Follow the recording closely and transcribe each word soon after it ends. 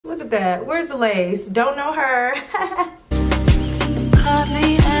that. Where's the lace? Don't know her. Caught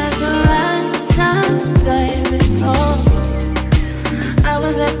me at the right time, baby. Oh, I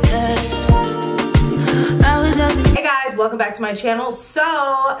was at Hey guys, welcome back to my channel.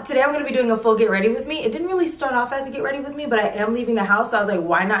 So today I'm going to be doing a full get ready with me. It didn't really start off as a get ready with me, but I am leaving the house, so I was like,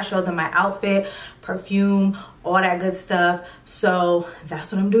 why not show them my outfit, perfume, all that good stuff. So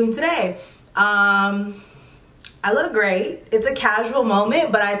that's what I'm doing today. I look great. It's a casual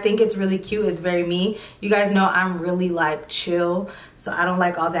moment, but I think it's really cute. It's very me. You guys know I'm really like chill, so I don't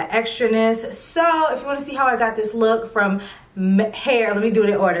like all that extraness. So if you want to see how I got this look from hair, let me do it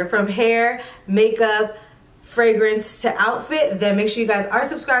in order. From hair, makeup, fragrance to outfit, then make sure you guys are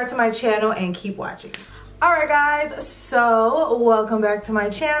subscribed to my channel and keep watching. Alright guys, so welcome back to my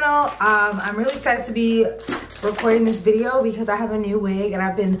channel. I'm really excited to be recording this video because I have a new wig and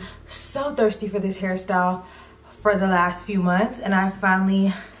I've been so thirsty for this hairstyle for the last few months, and I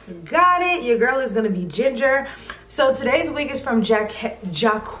finally got it. Your girl is gonna be ginger. So today's wig is from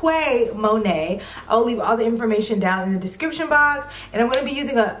Jacquemus Monet. I'll leave all the information down in the description box, and I'm gonna be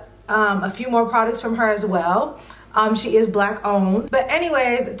using a few more products from her as well. She is black owned. But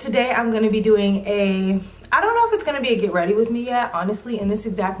anyways, today I'm gonna be doing I don't know if it's gonna be a get ready with me yet, honestly, in this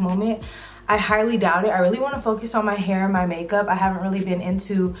exact moment. I highly doubt it. I really want to focus on my hair and my makeup. I haven't really been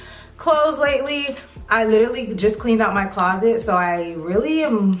into clothes lately. I literally just cleaned out my closet, so I really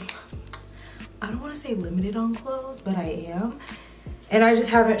am, I don't want to say limited on clothes, but I am. And I just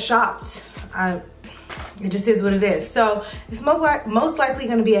haven't shopped. It just is what it is. So it's most likely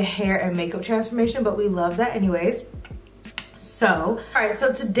going to be a hair and makeup transformation, but we love that anyways. So, alright,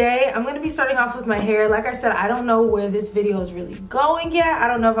 so today I'm going to be starting off with my hair. Like I said, I don't know where this video is really going yet. I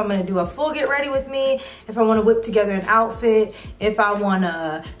don't know if I'm going to do a full get ready with me, if I want to whip together an outfit, if I want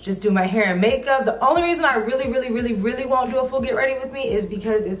to just do my hair and makeup. The only reason I really won't do a full get ready with me is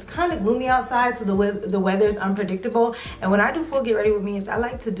because it's kind of gloomy outside, so the weather's unpredictable. And when I do full get ready with me, I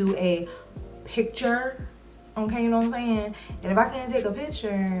like to do a picture. Okay, you know what I'm saying? And if I can't take a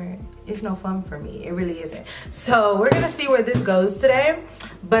picture, it's no fun for me. It really isn't. So we're gonna see where this goes today.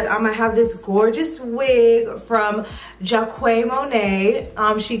 But I'm gonna have this gorgeous wig from Jacquemus Monet.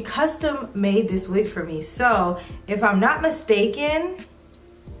 She custom made this wig for me. So if I'm not mistaken,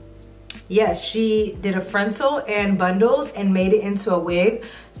 yes, she did a frontal and bundles and made it into a wig.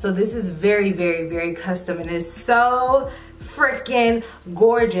 So this is very custom, and it's so freaking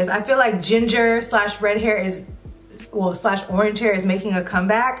gorgeous. I feel like ginger slash red hair is, well, slash orange hair is making a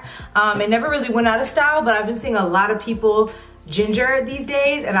comeback. It never really went out of style, but I've been seeing a lot of people ginger these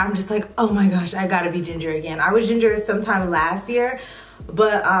days, and I'm just like, oh my gosh, I gotta be ginger again. I was ginger sometime last year,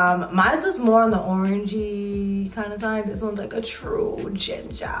 but mine was more on the orangey kind of side. This one's like a true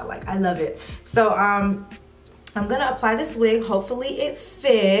ginger. Like, I love it. So I'm gonna apply this wig. Hopefully it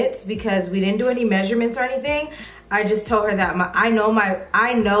fits because we didn't do any measurements or anything. I just told her that I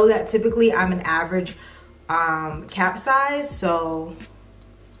know that typically I'm an average cap size, so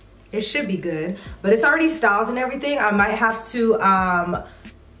it should be good. But it's already styled and everything. I might have to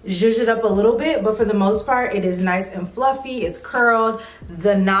zhuzh it up a little bit, but for the most part it is nice and fluffy. It's curled.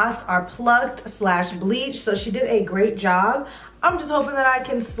 The knots are plucked slash bleached, so she did a great job. I'm just hoping that I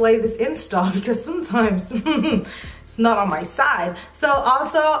can slay this install because sometimes it's not on my side. So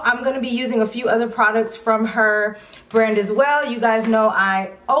also, I'm going to be using a few other products from her brand as well. You guys know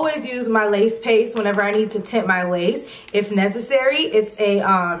I always use my lace paste whenever I need to tint my lace if necessary. It's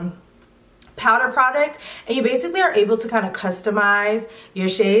a powder product, and you basically are able to kind of customize your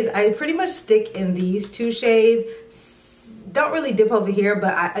shades. I pretty much stick in these two shades. Don't really dip over here,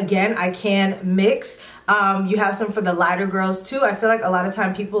 but I can mix. You have some for the lighter girls too. I feel like a lot of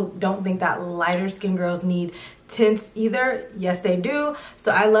time people don't think that lighter skin girls need tints either. Yes, they do.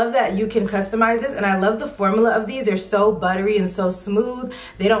 So I love that you can customize this, and I love the formula of these. They're so buttery and so smooth.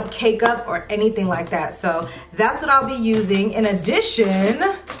 They don't cake up or anything like that. So that's what I'll be using in addition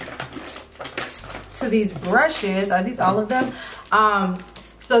to these brushes. Are these all of them?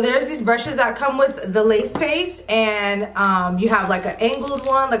 So there's these brushes that come with the lace paste, and you have like an angled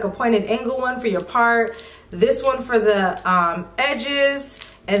one, like a pointed angle one for your part, this one for the edges,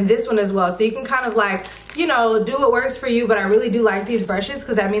 and this one as well. So you can kind of like, you know, do what works for you, but I really do like these brushes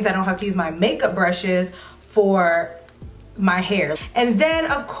because that means I don't have to use my makeup brushes for my hair. And then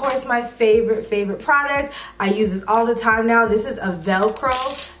of course my favorite product, I use this all the time now. This is a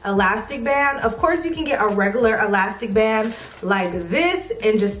Velcro elastic band. Of course you can get a regular elastic band like this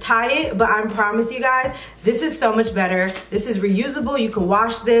and just tie it, but I promise you guys, this is so much better. This is reusable. You can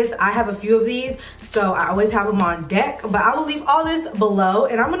wash this. I have a few of these, so I always have them on deck, but I will leave all this below,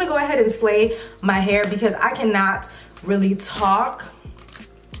 and I'm gonna go ahead and slay my hair because I cannot really talk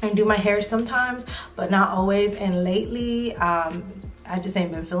and do my hair sometimes, but not always. And lately, I just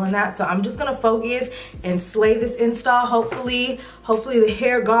ain't been feeling that. So I'm just gonna focus and slay this install. Hopefully the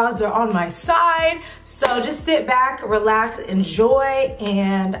hair gods are on my side. So just sit back, relax, enjoy,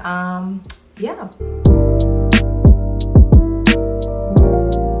 and yeah.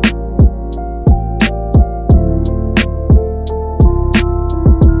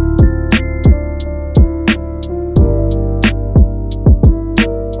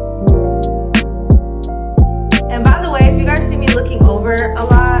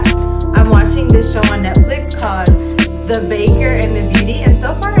 The Baker and the Beauty, and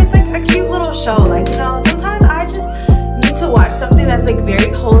so far it's like a cute little show. Like, you know, sometimes I just need to watch something that's like very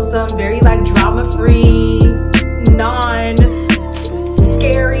wholesome, very like drama-free, non-scary,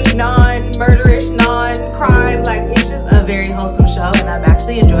 non-murderish, non-crime. Like, it's just a very wholesome show, and I'm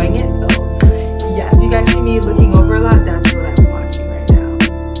actually enjoying it. So yeah, if you guys see me looking over a lot, that's what I'm watching right now.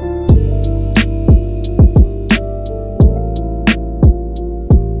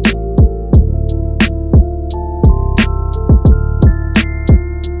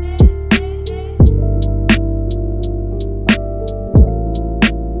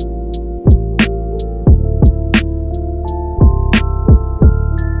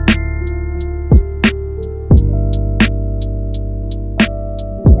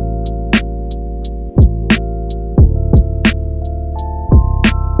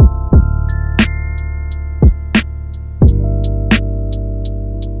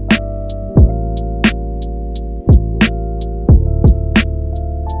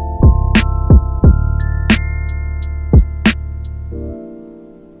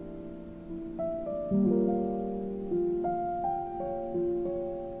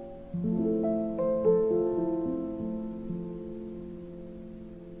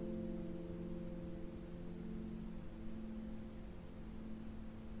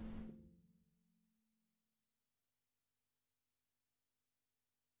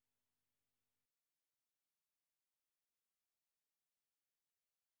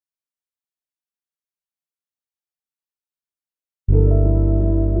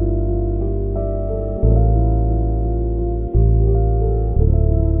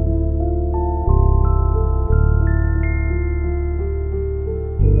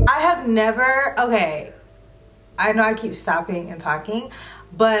 Never, okay, I know I keep stopping and talking,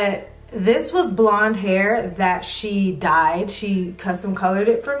 but this was blonde hair that she dyed. She custom colored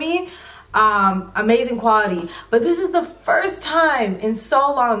it for me. Amazing quality, but this is the first time in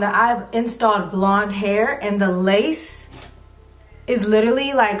so long that I've installed blonde hair, and the lace is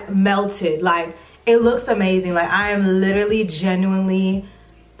literally like melted. Like, it looks amazing. Like, I am literally genuinely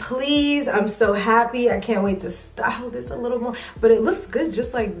pleased. I'm so happy. I can't wait to style this a little more, but it looks good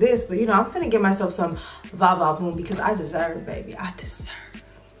just like this. But you know, I'm gonna give myself some va-va-voom because I deserve, baby. I deserve.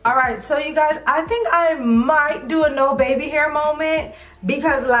 All right, so you guys, I think I might do a no baby hair moment,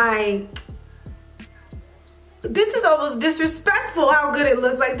 because like, this is almost disrespectful how good it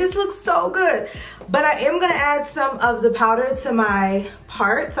looks. Like, this looks so good. But I am gonna add some of the powder to my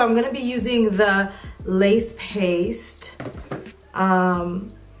part. So I'm gonna be using the lace paste,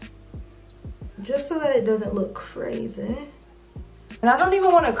 just so that it doesn't look crazy. And I don't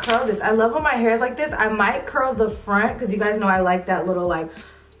even want to curl this. I love when my hair is like this. I might curl the front, because you guys know I like that little like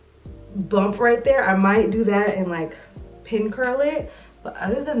bump right there. I might do that and like pin curl it. But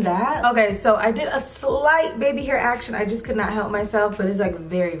other than that, okay, so I did a slight baby hair action. I just could not help myself, but it's like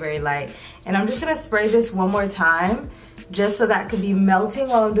very, very light. And I'm just gonna spray this one more time, just so that could be melting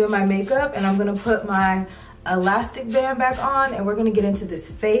while I'm doing my makeup. And I'm gonna put my elastic band back on, and we're gonna get into this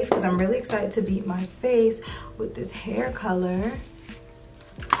face, because I'm really excited to beat my face with this hair color.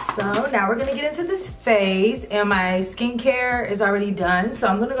 So now we're gonna get into this face, and my skincare is already done, so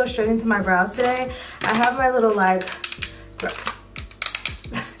I'm gonna go straight into my brows today. I have my little like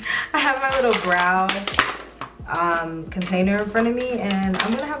I have my little brow container in front of me, and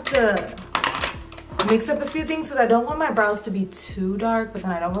I'm gonna have to mix up a few things, because I don't want my brows to be too dark, but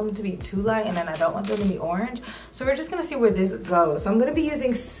then I don't want them to be too light, and then I don't want them to be orange. So we're just gonna see where this goes. So I'm gonna be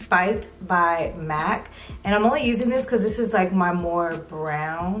using Spiked by MAC, and I'm only using this because this is like my more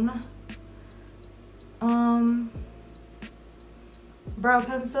brown brow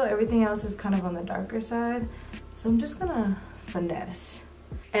pencil. Everything else is kind of on the darker side. So I'm just gonna finesse.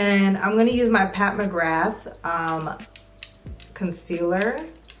 And I'm gonna use my Pat McGrath concealer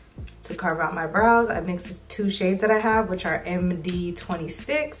to carve out my brows. I mixed these two shades that I have, which are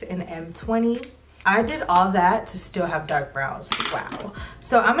MD26 and M20. I did all that to still have dark brows. Wow.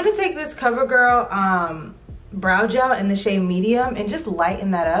 So I'm gonna take this CoverGirl brow gel in the shade medium and just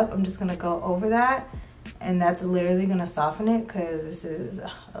lighten that up. I'm just gonna go over that And that's literally gonna soften it because this is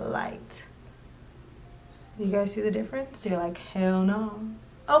light. You guys see the difference? You're like, hell no.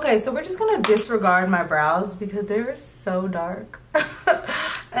 Okay, so we're just gonna disregard my brows because they were so dark.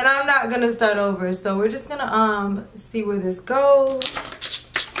 And I'm not gonna start over. So we're just gonna see where this goes.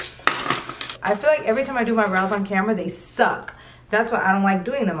 I feel like every time I do my brows on camera, they suck. That's why I don't like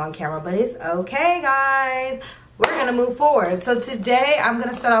doing them on camera, but it's okay, guys. We're gonna move forward. So today I'm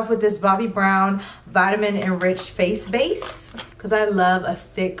gonna start off with this Bobbi Brown Vitamin Enriched Face Base because I love a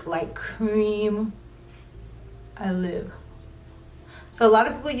thick, like, cream. I live. So a lot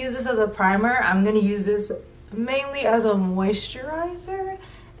of people use this as a primer. I'm gonna use this mainly as a moisturizer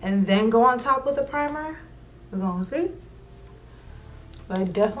and then go on top with a primer. We're gonna see. But I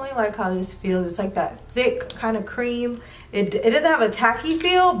definitely like how this feels. It's like that thick kind of cream. It doesn't have a tacky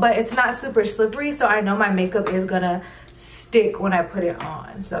feel, but it's not super slippery, so I know my makeup is gonna stick when I put it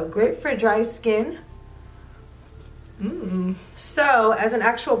on. So great for dry skin. So as an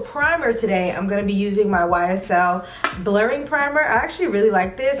actual primer today, I'm gonna be using my YSL blurring primer. I actually really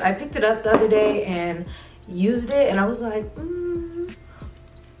like this. I picked it up the other day and used it, and I was like,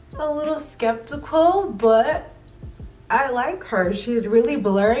 a little skeptical, but I like her. She's really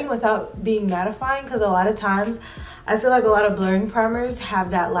blurring without being mattifying, because a lot of times I feel like a lot of blurring primers have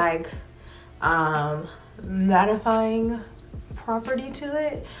that like mattifying property to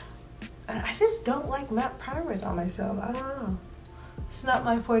it. And I just don't like matte primers on myself. I don't know. It's not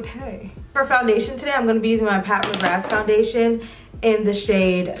my forte. For foundation today, I'm going to be using my Pat McGrath foundation in the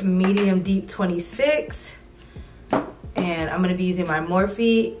shade Medium Deep 26. And I'm going to be using my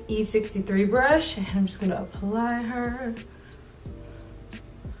Morphe E63 brush. And I'm just going to apply her.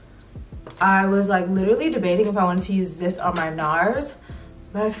 I was like literally debating if I wanted to use this on my NARS.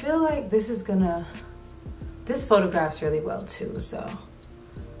 But I feel like this is going to... This photographs really well too, so...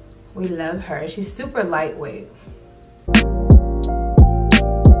 We love her. She's super lightweight.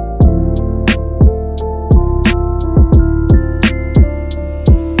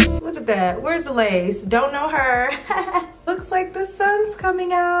 Look at that. Where's the lace? Don't know her. Looks like the sun's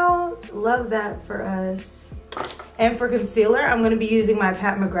coming out. Love that for us. And for concealer, I'm going to be using my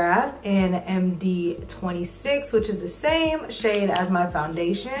Pat McGrath in MD26, which is the same shade as my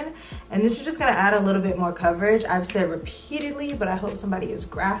foundation. And this is just going to add a little bit more coverage. I've said repeatedly, but I hope somebody is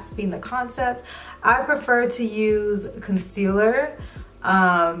grasping the concept. I prefer to use concealer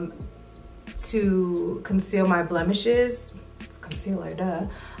to conceal my blemishes. It's concealer, duh.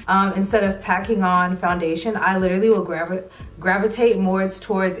 Instead of packing on foundation, I literally will gravitate more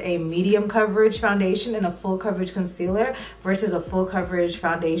towards a medium coverage foundation and a full coverage concealer versus a full coverage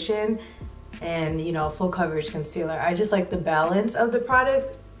foundation and, you know, full coverage concealer. I just like the balance of the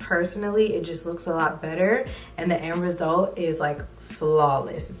products. Personally, it just looks a lot better, and the end result is like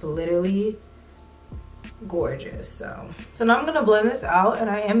flawless. It's literally gorgeous. So now I'm gonna blend this out,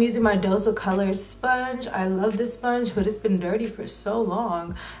 and I am using my Dose of Colors sponge. I love this sponge, but it's been dirty for so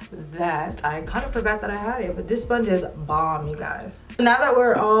long that I kind of forgot that I had it. But this sponge is bomb, you guys. Now that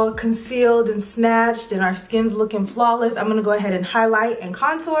we're all concealed and snatched and our skin's looking flawless, I'm gonna go ahead and highlight and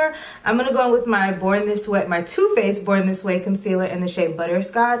contour. I'm gonna go in with my Born This Way, my Too Faced Born This Way concealer in the shade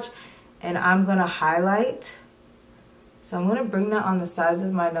Butterscotch, and I'm gonna highlight. So I'm gonna bring that on the sides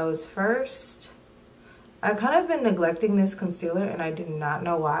of my nose first. I kind of been neglecting this concealer, and I do not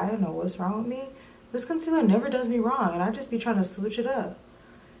know why. I don't know what's wrong with me. This concealer never does me wrong, and I just be trying to switch it up.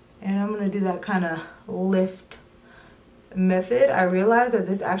 And I'm going to do that kind of lift method. I realized that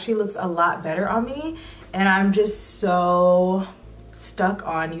this actually looks a lot better on me, and I'm just so stuck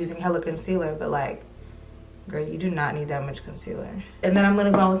on using hella concealer, but like, girl, you do not need that much concealer. And then I'm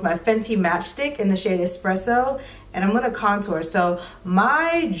gonna go on with my Fenty Matchstick in the shade Espresso, and I'm gonna contour. So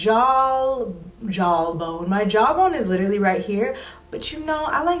my jawbone is literally right here, but you know,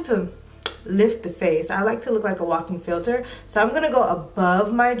 I like to lift the face. I like to look like a walking filter. So I'm gonna go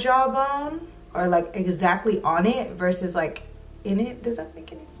above my jawbone, or like exactly on it versus like in it. Does that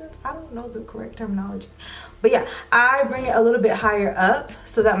make any sense? I don't know the correct terminology. But yeah, I bring it a little bit higher up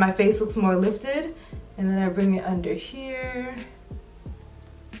so that my face looks more lifted. And then I bring it under here.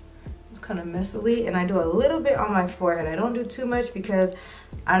 It's kind of messily. And I do a little bit on my forehead. I don't do too much because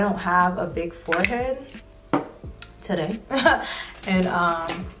I don't have a big forehead today. And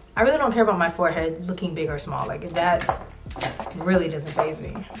I really don't care about my forehead looking big or small. Like that really doesn't faze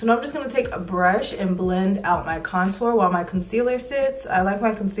me. So now I'm just going to take a brush and blend out my contour while my concealer sits. I like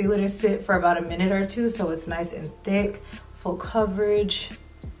my concealer to sit for about a minute or two so it's nice and thick, full coverage.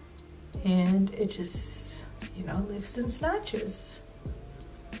 And it just, you know, lifts and snatches.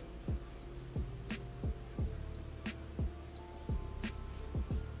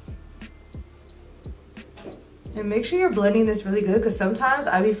 And make sure you're blending this really good, because sometimes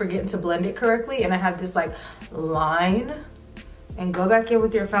I be forgetting to blend it correctly and I have this like line. And go back in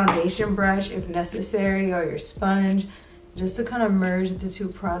with your foundation brush if necessary, or your sponge, just to kind of merge the two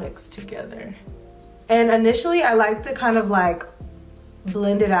products together. And initially I like to kind of like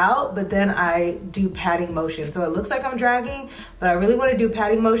blend it out, but then I do patting motions. So it looks like I'm dragging, but I really want to do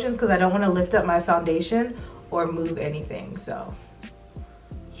patting motions because I don't want to lift up my foundation or move anything. So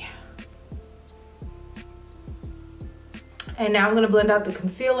yeah. And now I'm going to blend out the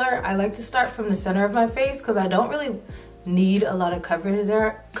concealer. I like to start from the center of my face because I don't really need a lot of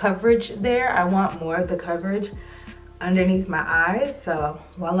coverage there. I want more of the coverage underneath my eyes. So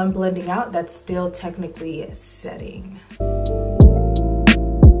while I'm blending out, that's still technically setting.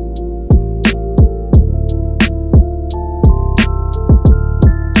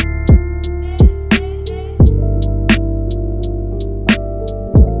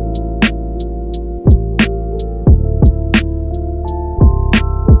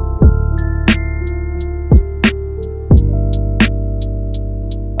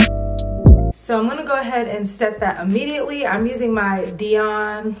 So I'm gonna go ahead and set that immediately. I'm using my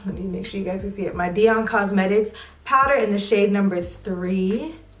Dion, let me make sure you guys can see it, my Dion Cosmetics powder in the shade number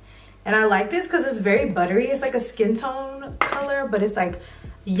 3. And I like this because it's very buttery. It's like a skin tone color, but it's like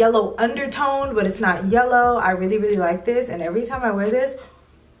yellow undertone, but it's not yellow. I really, really like this. And every time I wear this,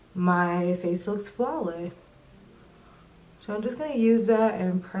 my face looks flawless. So I'm just gonna use that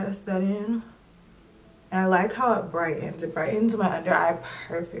and press that in. And I like how it brightens. It brightens my under eye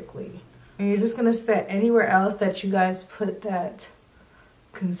perfectly. And you're just gonna set anywhere else that you guys put that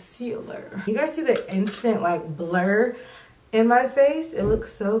concealer. You guys see the instant like blur in my face? It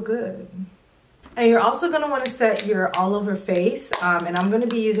looks so good. And you're also gonna wanna set your all over face. And I'm gonna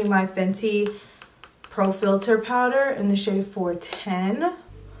be using my Fenty Pro Filter powder in the shade 410.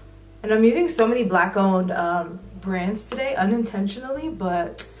 And I'm using so many black owned brands today unintentionally,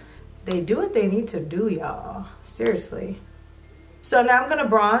 but they do what they need to do, y'all. Seriously. So now I'm gonna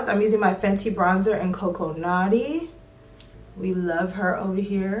bronze. I'm using my Fenty bronzer in Coco Naughty. We love her over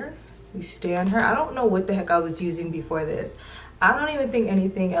here. We stand her. I don't know what the heck I was using before this. I don't even think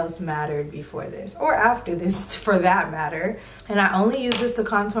anything else mattered before this or after this for that matter. And I only use this to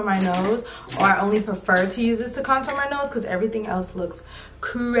contour my nose, or I only prefer to use this to contour my nose because everything else looks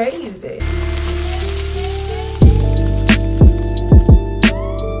crazy.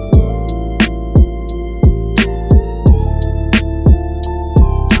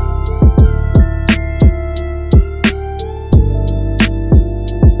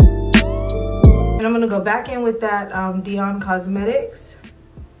 Go back in with that Dion Cosmetics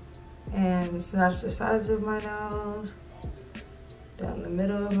and snatch the sides of my nose, down the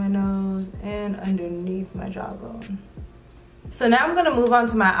middle of my nose, and underneath my jawbone. So now I'm gonna move on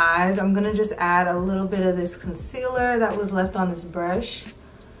to my eyes. I'm gonna just add a little bit of this concealer that was left on this brush,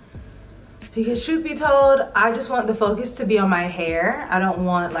 because truth be told, I just want the focus to be on my hair. I don't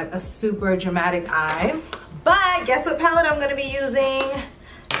want like a super dramatic eye. But guess what palette I'm gonna be using?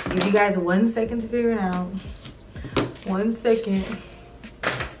 Give you guys 1 second to figure it out. 1 second.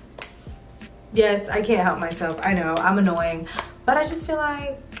 Yes, I can't help myself. I know, I'm annoying. But I just feel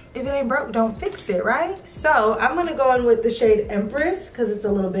like if it ain't broke, don't fix it, right? So I'm gonna go in with the shade Empress because it's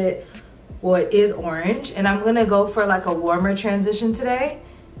a little bit, well, it is orange. And I'm gonna go for like a warmer transition today.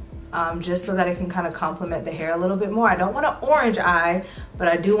 Just so that it can kind of complement the hair a little bit more. I don't want an orange eye, but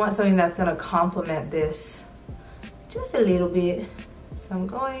I do want something that's gonna complement this just a little bit. So I'm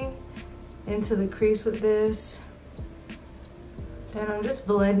going into the crease with this, and I'm just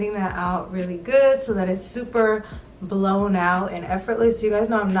blending that out really good so that it's super blown out and effortless. You guys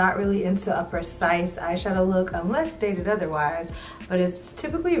know I'm not really into a precise eyeshadow look unless stated otherwise, but it's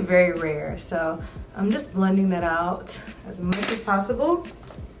typically very rare. So I'm just blending that out as much as possible.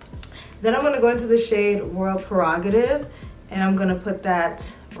 Then I'm gonna go into the shade Royal Prerogative, and I'm gonna put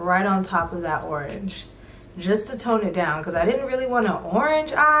that right on top of that orange, just to tone it down, because I didn't really want an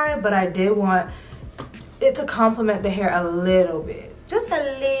orange eye, but I did want it to complement the hair a little bit, just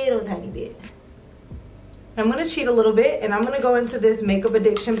a little tiny bit. I'm gonna cheat a little bit, and I'm gonna go into this Makeup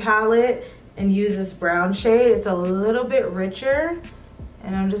Addiction palette and use this brown shade. It's a little bit richer,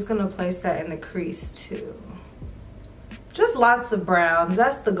 and I'm just gonna place that in the crease too. Just lots of browns,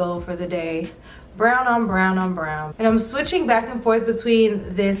 that's the goal for the day. Brown on brown on brown. And I'm switching back and forth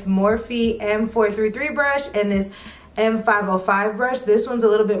between this Morphe M433 brush and this M505 brush. This one's a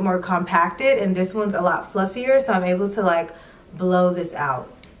little bit more compacted and this one's a lot fluffier, so I'm able to like blow this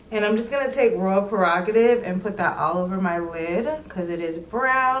out. And I'm just gonna take Royal Prerogative and put that all over my lid because it is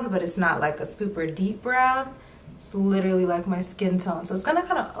brown, but it's not like a super deep brown. It's literally like my skin tone. So it's gonna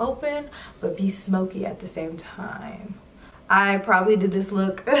kind of open, but be smoky at the same time. I probably did this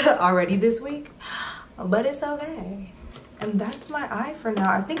look already this week, but it's okay. And that's my eye for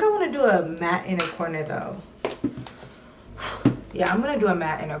now. I think I want to do a matte inner corner though. Yeah, I'm gonna do a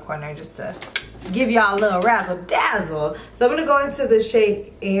matte inner corner just to give y'all a little razzle dazzle. So I'm gonna go into the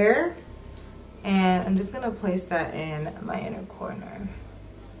shade Air, and I'm just gonna place that in my inner corner.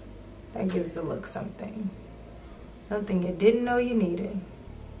 That gives the look something you didn't know you needed.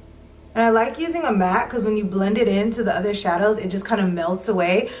 And I like using a matte because when you blend it into the other shadows, it just kind of melts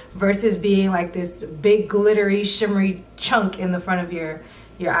away versus being like this big glittery shimmery chunk in the front of your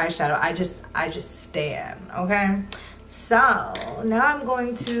eyeshadow. I just stand, okay? So now I'm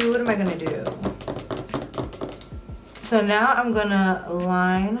going to, what am I gonna do? So now I'm gonna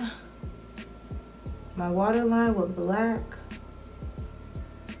line my waterline with black.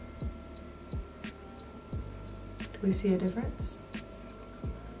 Do we see a difference?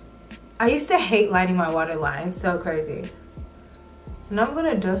 I used to hate lining my waterline, it's so crazy. So now I'm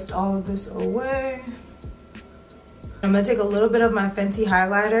gonna dust all of this away. I'm gonna take a little bit of my Fenty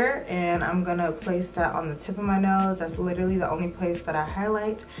highlighter and I'm gonna place that on the tip of my nose. That's literally the only place that I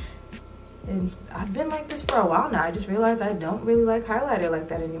highlight. And I've been like this for a while now. I just realized I don't really like highlighter like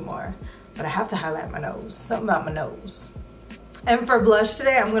that anymore. But I have to highlight my nose, something about my nose. And for blush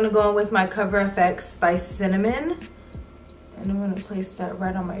today, I'm gonna go in with my Cover FX Spice Cinnamon. And I'm gonna place that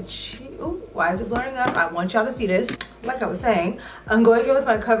right on my cheek. Ooh, why is it blurring up? I want y'all to see this. Like I was saying, I'm going in with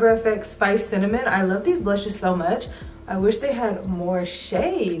my Cover FX Spice Cinnamon. I love these blushes so much. I wish they had more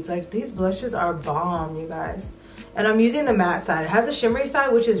shades. Like, these blushes are bomb, you guys. And I'm using the matte side. It has a shimmery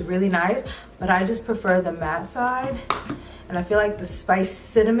side, which is really nice, but I just prefer the matte side. And I feel like the Spice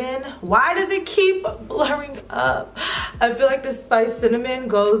Cinnamon, why does it keep blurring up? I feel like the Spice Cinnamon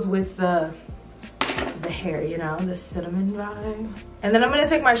goes with the hair, you know, the cinnamon vibe. And then I'm gonna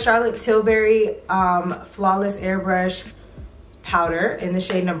take my Charlotte Tilbury Flawless Airbrush powder in the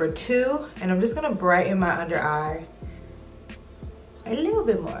shade number 2, and I'm just gonna brighten my under eye a little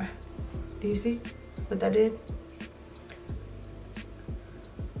bit more. Do you see what that did?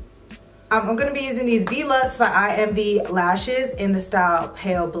 I'm gonna be using these V-Lux by IMV lashes in the style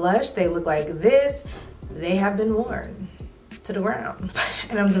Pale Blush. They look like this. They have been worn to the ground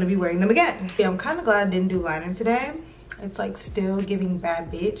and I'm gonna be wearing them again. Yeah, I'm kind of glad I didn't do liner today. It's like still giving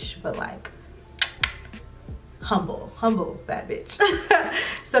bad bitch, but like humble bad bitch.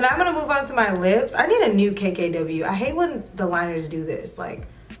 So now I'm gonna move on to my lips. I need a new KKW. I hate when the liners do this. Like,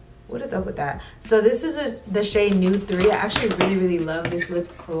 what is up with that? So this is the shade Nude 3. I actually really love this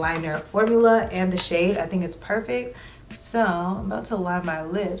lip liner formula and the shade. I think it's perfect. So I'm about to line my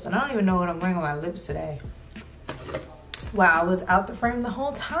lips, and I don't even know what I'm wearing on my lips today. Wow, I was out the frame the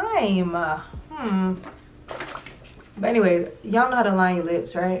whole time. But anyways, y'all know how to line your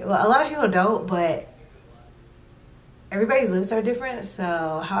lips, right? Well, a lot of people don't, but everybody's lips are different.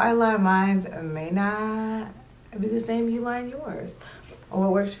 So how I line mine may not be the same you line yours, or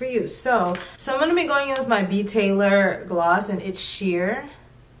what works for you. So I'm gonna be going in with my B. Taylor gloss, and it's sheer.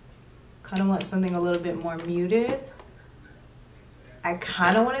 Kind of want something a little bit more muted. I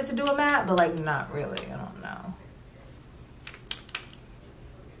kind of wanted to do a matte, but like not really, I don't know.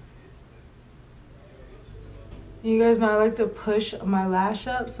 You guys know I like to push my lash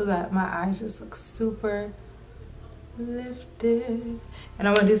up so that my eyes just look super lifted. And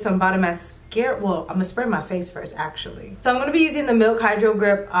I'm gonna do some bottom mascara. Well, I'm gonna spray my face first, actually. So I'm gonna be using the Milk Hydro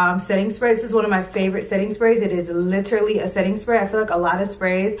Grip setting spray. This is one of my favorite setting sprays. It is literally a setting spray. I feel like a lot of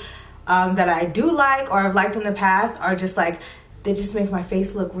sprays that I do like or have liked in the past are just like, they just make my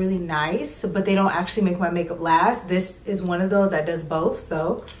face look really nice, but they don't actually make my makeup last. This is one of those that does both.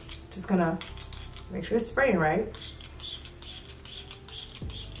 So just gonna make sure it's spraying right.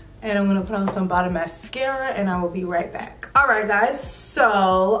 And I'm gonna put on some bottom mascara and I will be right back. All right guys,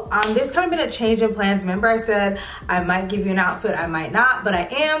 so there's kind of been a change in plans. Remember I said I might give you an outfit, I might not, but I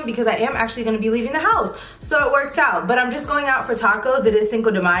am, because I am actually gonna be leaving the house. So it works out, but I'm just going out for tacos. It is Cinco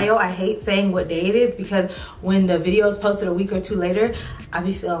de Mayo. I hate saying what day it is because when the video is posted a week or two later, I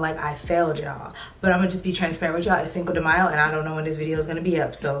be feeling like I failed y'all. But I'm gonna just be transparent with y'all. It's Cinco de Mayo and I don't know when this video is gonna be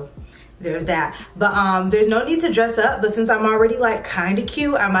up, so there's that. But there's no need to dress up, but since I'm already like kind of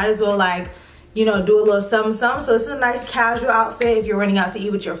cute, I might as well like, you know, do a little something. So this is a nice casual outfit if you're running out to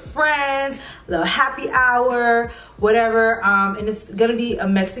eat with your friends, a little happy hour, whatever. And it's gonna be a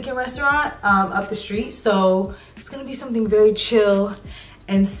Mexican restaurant up the street, so it's gonna be something very chill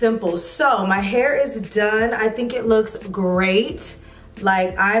and simple. So my hair is done. I think it looks great.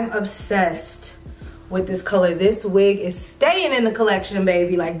 Like, I'm obsessed with this color. This wig is staying in the collection,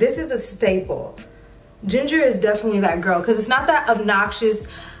 baby. Like, this is a staple. Ginger is definitely that girl, because it's not that obnoxious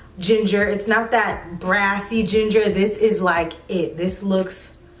ginger, it's not that brassy ginger. This is like it. This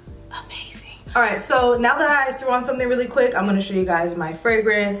looks amazing. All right, so now that I threw on something really quick, I'm gonna show you guys my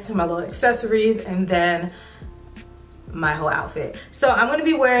fragrance, my little accessories, and then my whole outfit. So I'm gonna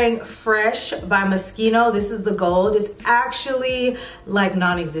be wearing Fresh by Moschino. This is the gold. It's actually like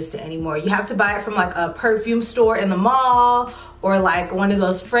non-existent anymore. You have to buy it from like a perfume store in the mall, or like one of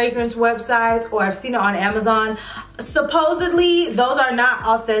those fragrance websites, or I've seen it on Amazon. Supposedly those are not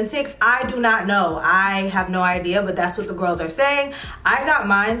authentic. I do not know. I have no idea, but that's what the girls are saying. I got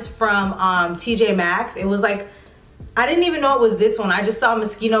mine from TJ Maxx. It was like, I didn't even know it was this one. I just saw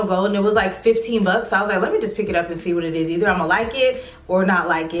Moschino Gold and it was like 15 bucks. So I was like, let me just pick it up and see what it is. Either I'm gonna like it or not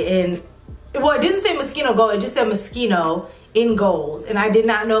like it. And well, it didn't say Moschino Gold, it just said Moschino in gold. And I did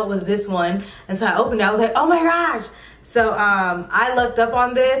not know it was this one. And so I opened it, I was like, oh my gosh. So I looked up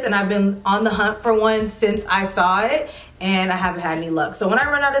on this and I've been on the hunt for one since I saw it, and I haven't had any luck. So when I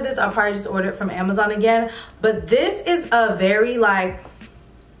run out of this, I'll probably just order it from Amazon again. But this is a very like,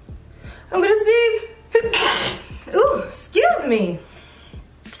 I'm gonna see. Ooh, excuse me.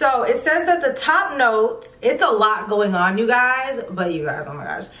 So it says that the top notes, it's a lot going on, you guys, but you guys, oh my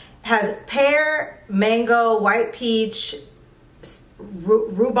gosh, has pear, mango, white peach,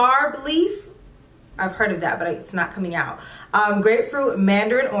 rhubarb leaf. I've heard of that, but it's not coming out. Grapefruit,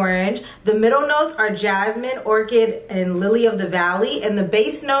 mandarin orange. The middle notes are jasmine, orchid, and lily of the valley. And the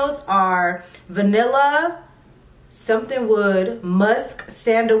base notes are vanilla, something wood, musk,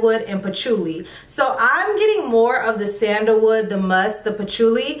 sandalwood, and patchouli. So I'm getting more of the sandalwood, the musk, the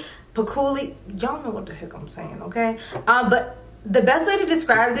patchouli. Y'all know what the heck I'm saying, okay? But the best way to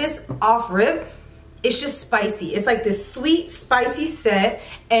describe this off rip, it's just spicy. It's like this sweet, spicy scent.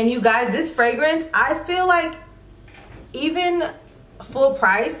 And you guys, this fragrance, I feel like even full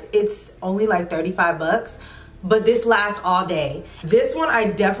price, it's only like 35 bucks. But this lasts all day. This one,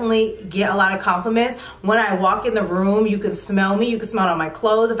 I definitely get a lot of compliments. When I walk in the room, you can smell me. You can smell it on my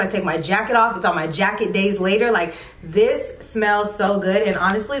clothes. If I take my jacket off, it's on my jacket days later. Like, this smells so good. And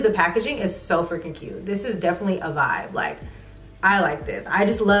honestly, the packaging is so freaking cute. This is definitely a vibe. Like, I like this. I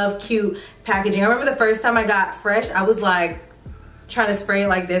just love cute packaging. I remember the first time I got Fresh, I was like trying to spray it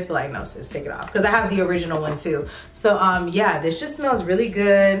like this, but like, no sis, take it off. Because I have the original one too. So yeah, this just smells really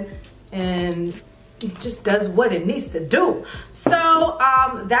good. And it just does what it needs to do. So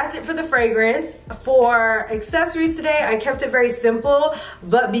that's it for the fragrance. For accessories today, I kept it very simple,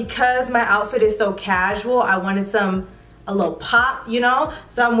 but because my outfit is so casual, I wanted a little pop, you know?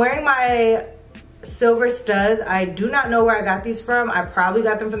 So I'm wearing my silver studs. I do not know where I got these from. I probably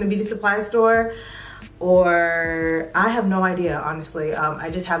got them from the beauty supply store, or I have no idea, honestly.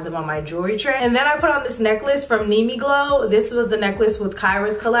 I just have them on my jewelry tray. And then I put on this necklace from Nimi Glow. This was the necklace with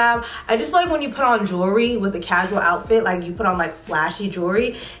Kyra's collab. I just feel like when you put on jewelry with a casual outfit, like you put on like flashy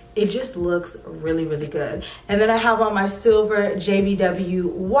jewelry, it just looks really, really good. And then I have on my silver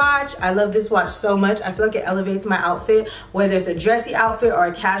JBW watch. I love this watch so much. I feel like it elevates my outfit, whether it's a dressy outfit or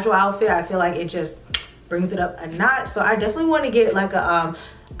a casual outfit. I feel like it just brings it up a notch. So I definitely want to get like a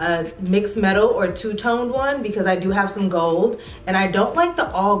mixed metal or two-toned one, because I do have some gold, and I don't like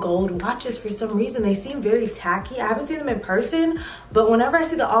the all gold watches for some reason. They seem very tacky. I haven't seen them in person, but whenever I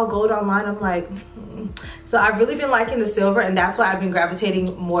see the all gold online, I'm like, So I've really been liking the silver, and that's why I've been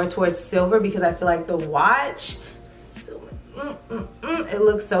gravitating more towards silver, because I feel like the watch, it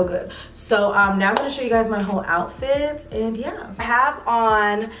looks so good. So now I'm gonna show you guys my whole outfit, and yeah, I have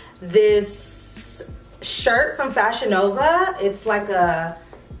on this shirt from Fashion Nova. It's like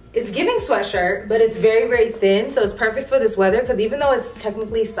it's giving sweatshirt, but it's very, very thin, so it's perfect for this weather, because even though it's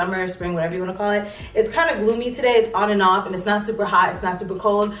technically summer, spring, whatever you want to call it, it's kind of gloomy today. It's on and off, and it's not super hot, it's not super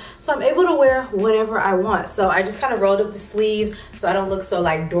cold, so I'm able to wear whatever I want. So I just kind of rolled up the sleeves so I don't look so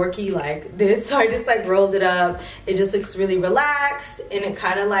like dorky like this. So I just like rolled it up. It just looks really relaxed, and it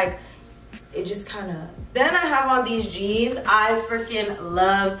kind of like, it just kind of. Then I have on these jeans. I freaking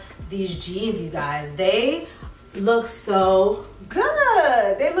love these jeans, you guys. They look so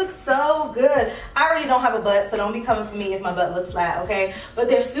good. They look so good. I already don't have a butt, so don't be coming for me if my butt looks flat, okay? But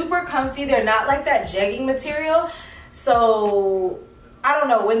they're super comfy. They're not like that jegging material. So I don't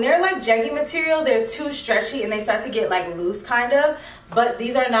know, when they're like jegging material, they're too stretchy and they start to get like loose kind of. But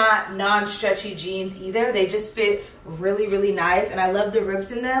these are not non-stretchy jeans either. They just fit really, really nice, and I love the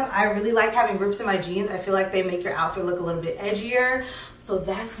rips in them. I really like having rips in my jeans. I feel like they make your outfit look a little bit edgier. So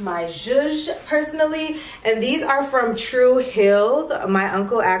that's my zhuzh personally. And these are from True Hills. My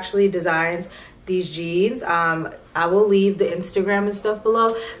uncle actually designs these jeans. I will leave the Instagram and stuff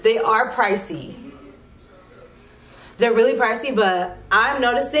below. They are pricey. They're really pricey, but I'm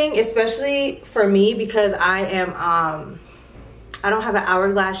noticing, especially for me, because I am I don't have an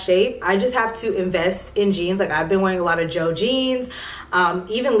hourglass shape. I just have to invest in jeans. Like, I've been wearing a lot of Joe jeans.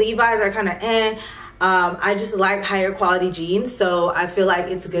 Even Levi's are kind of I just like higher quality jeans, so I feel like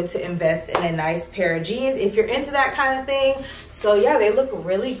it's good to invest in a nice pair of jeans if you're into that kind of thing. So yeah, they look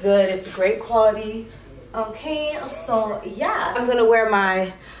really good. It's great quality. Okay, so yeah, I'm gonna wear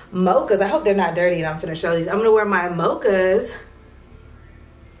my mochas. I hope they're not dirty and I'm gonna show these. I'm gonna wear my mochas.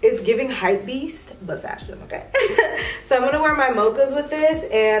 It's giving hype beast, but fashion, okay? So I'm gonna wear my mochas with this,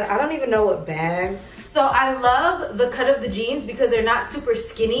 and I don't even know what bag. So I love the cut of the jeans because they're not super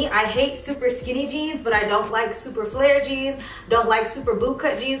skinny. I hate super skinny jeans, but I don't like super flare jeans, don't like super boot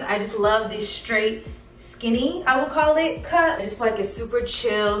cut jeans. I just love this straight skinny, I would call it, cut. I just feel like it's super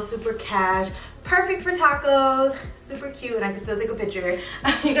chill, super cash, perfect for tacos, super cute, and I can still take a picture.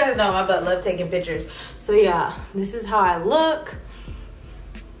 You guys know my butt love taking pictures. So yeah, this is how I look.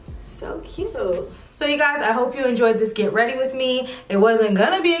 So cute. So you guys, I hope you enjoyed this get ready with me. It wasn't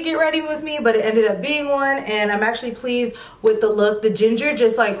gonna be a get ready with me, but it ended up being one, and I'm actually pleased with the look. The ginger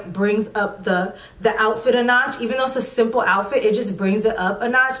just like brings up the outfit a notch. Even though it's a simple outfit, it just brings it up a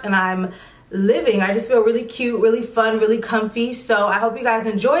notch, and I'm living. I just feel really cute, really fun, really comfy. So I hope you guys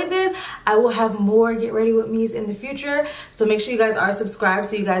enjoyed this. I will have more get ready with me's in the future, so make sure you guys are subscribed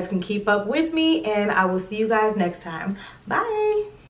so you guys can keep up with me, and I will see you guys next time. Bye.